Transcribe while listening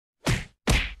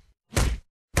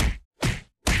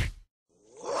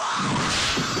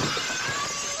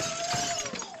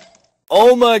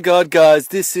Oh my god, guys,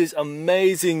 this is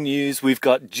amazing news. We've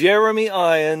got Jeremy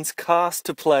Irons cast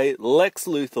to play Lex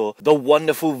Luthor, the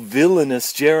wonderful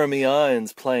villainous Jeremy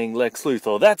Irons playing Lex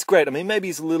Luthor. That's great. I mean, maybe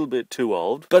he's a little bit too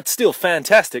old, but still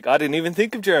fantastic. I didn't even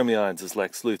think of Jeremy Irons as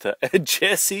Lex Luthor. And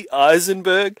Jesse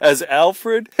Eisenberg as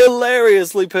Alfred,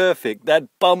 hilariously perfect. That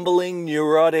bumbling,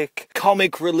 neurotic,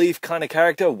 comic relief kind of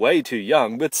character, way too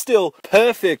young, but still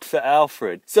perfect for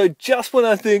Alfred. So just when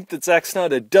I think that Zack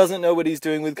Snyder doesn't know what he's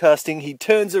doing with casting, he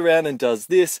turns around and does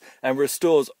this and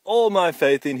restores all my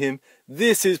faith in him.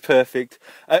 This is perfect.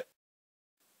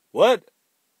 What?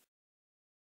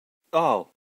 Oh.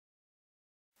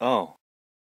 Oh.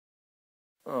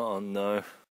 Oh no.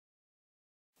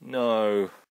 No.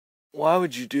 Why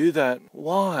would you do that?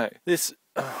 Why?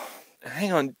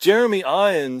 Hang on, Jeremy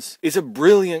Irons is a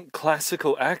brilliant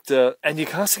classical actor, and you're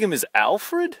casting him as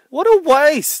Alfred? What a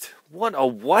waste! What a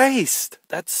waste!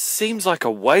 That seems like a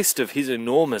waste of his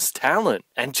enormous talent.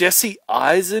 And Jesse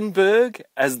Eisenberg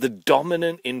as the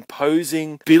dominant,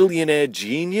 imposing billionaire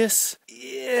genius?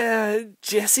 Yeah,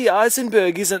 Jesse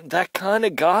Eisenberg isn't that kind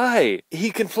of guy. He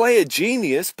can play a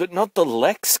genius, but not the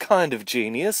Lex kind of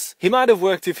genius. He might have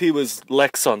worked if he was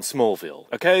Lex on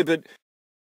Smallville, okay? But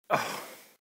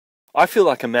I feel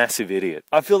like a massive idiot.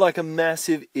 I feel like a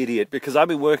massive idiot because I've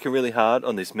been working really hard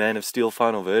on this Man of Steel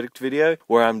Final Verdict video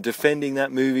where I'm defending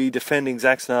that movie, defending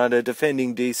Zack Snyder,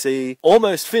 defending DC.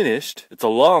 Almost finished. It's a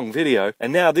long video.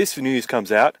 And now this news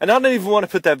comes out and I don't even want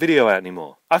to put that video out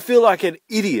anymore. I feel like an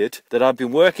idiot that I've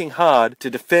been working hard to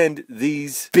defend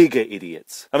these bigger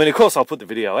idiots. I mean, of course I'll put the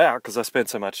video out because I spent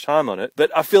so much time on it, but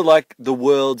I feel like the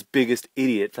world's biggest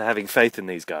idiot for having faith in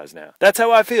these guys now. That's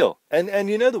how I feel. And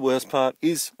you know the worst part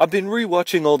is I've been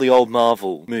rewatching all the old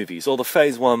Marvel movies, all the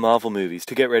Phase 1 Marvel movies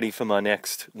to get ready for my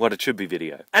next What It Should Be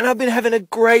video. And I've been having a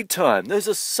great time. Those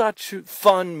are such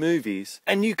fun movies.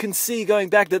 And you can see going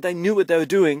back that they knew what they were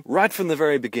doing right from the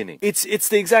very beginning. It's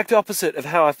the exact opposite of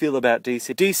how I feel about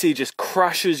DC. DC just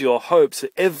crushes your hopes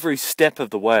at every step of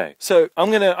the way. So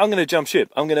I'm gonna jump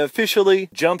ship. I'm gonna officially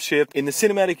jump ship. In the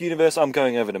cinematic universe, I'm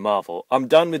going over to Marvel. I'm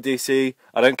done with DC.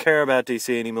 I don't care about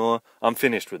DC anymore. I'm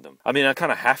finished with them. I mean, I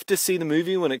kind of have to see the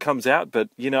movie when it comes out, but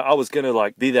you know, I was gonna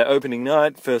like be there opening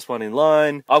night, first one in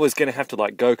line. I was gonna have to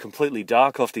like go completely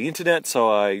dark off the internet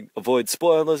so I avoid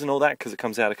spoilers and all that because it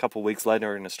comes out a couple weeks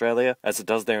later in Australia as it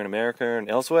does there in America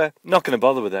and elsewhere. Not gonna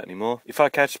bother with that anymore. If I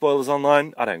catch spoilers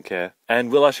online, I don't care. And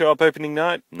will I show up opening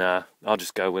night? Nah, I'll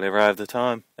just go whenever I have the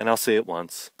time. And I'll see it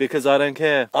once. Because I don't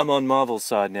care. I'm on Marvel's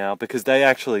side now because they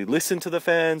actually listen to the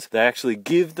fans. They actually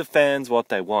give the fans what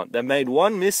they want. They made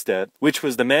one misstep, which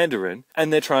was the Mandarin,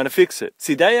 and they're trying to fix it.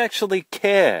 See, they actually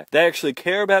care. They actually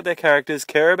care about their characters,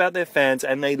 care about their fans,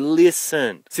 and they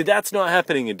listen. See, that's not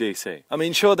happening in DC. I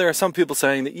mean, sure, there are some people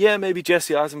saying that, yeah, maybe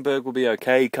Jesse Eisenberg will be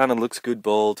okay. He kind of looks good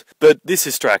bald. But this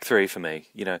is strike 3 for me.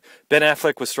 You know, Ben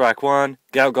Affleck was strike 1.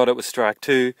 Gal Gadot was strike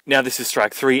 2. Now this is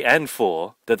strike 3 and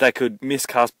 4, that they could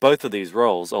miscast both of these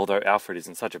roles, although Alfred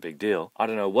isn't such a big deal. I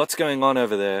don't know what's going on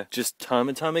over there. Just time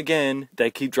and time again,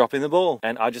 they keep dropping the ball,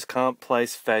 and I just can't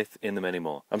place faith in them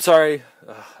anymore. I'm sorry.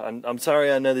 I'm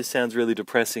sorry, I know this sounds really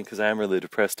depressing because I am really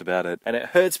depressed about it, and it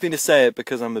hurts me to say it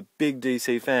because I'm a big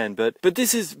DC fan, but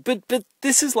this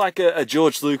is like a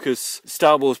George Lucas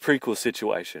Star Wars prequel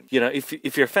situation. You know,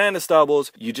 if you're a fan of Star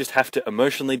Wars, you just have to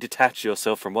emotionally detach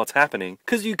yourself from what's happening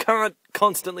because you can't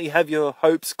constantly have your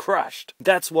hopes crushed.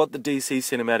 That's what the DC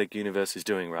cinematic universe is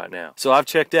doing right now. So I've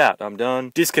checked out. I'm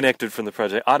done. Disconnected from the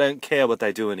project. I don't care what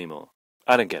they do anymore.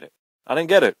 I don't get it. I don't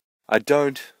get it. I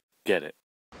don't get it.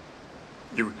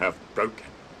 You have broken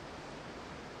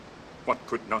what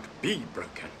could not be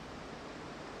broken.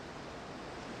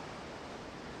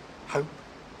 Hope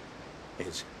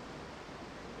is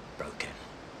broken.